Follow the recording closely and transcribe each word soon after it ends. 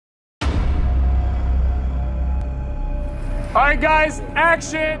All right, guys,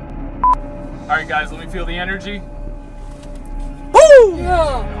 action. All right, guys, let me feel the energy. Woo! Oh,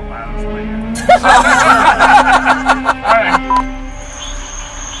 wow, that was late. All right.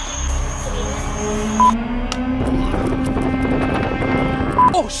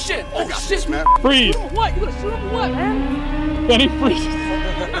 Oh shit! Oh shit, man! Freeze. What? You gonna shoot him or what, man? Then he freezes.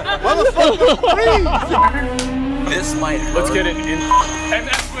 Motherfucker, freeze! This might hurt. Let's get it in. And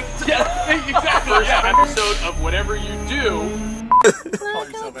that's what. Yeah, exactly. First episode of whatever you do. Call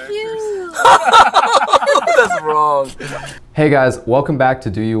yourself actors. That's wrong. Hey guys, welcome back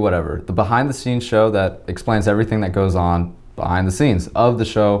to Do You Whatever, the behind the scenes show that explains everything that goes on behind the scenes of the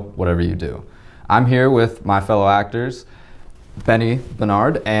show, Whatever You Do. I'm here with my fellow actors, Benny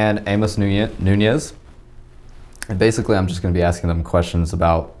Bernard and Amos Nunez. And basically I'm just going to be asking them questions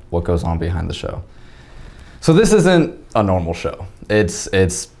about what goes on behind the show. So this isn't a normal show. It's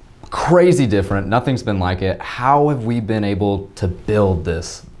crazy different. Nothing's been like it. How have we been able to build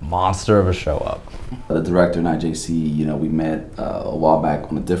this monster of a show up? The director and I, JC, you know, we met a while back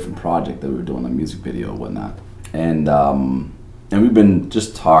on a different project that we were doing, a music video and whatnot. And we've been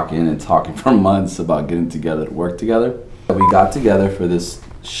just talking for months about getting together to work together. We got together for this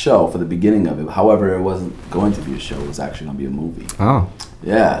show, for the beginning of it. However, it wasn't going to be a show. It was actually going to be a movie. Oh.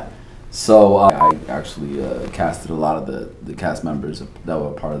 Yeah. So I actually casted a lot of the cast members that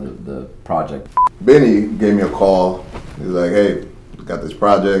were part of the project. Benny gave me a call. He was like, hey, we got this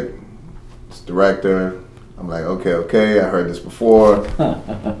project, this director. I'm like, okay, I heard this before.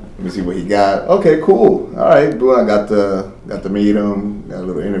 Let me see what he got. Okay, cool. All right, boom. I got to meet him, got a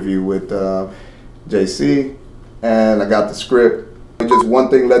little interview with JC, and I got the script. Just one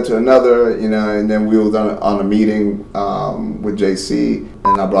thing led to another, you know, and then we was on a meeting with JC,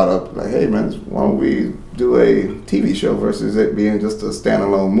 and I brought up like, hey man, why don't we do a TV show versus it being just a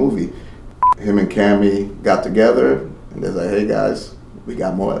standalone movie? Him and Cammy got together, and they're like, hey guys, we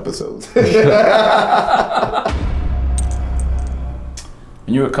got more episodes. When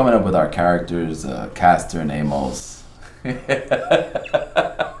you were coming up with our characters, Castor and Amos,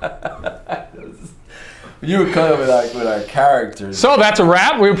 you were coming up with our characters. So that's a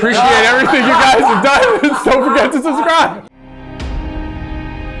wrap. We appreciate everything you guys have done. Don't forget to subscribe.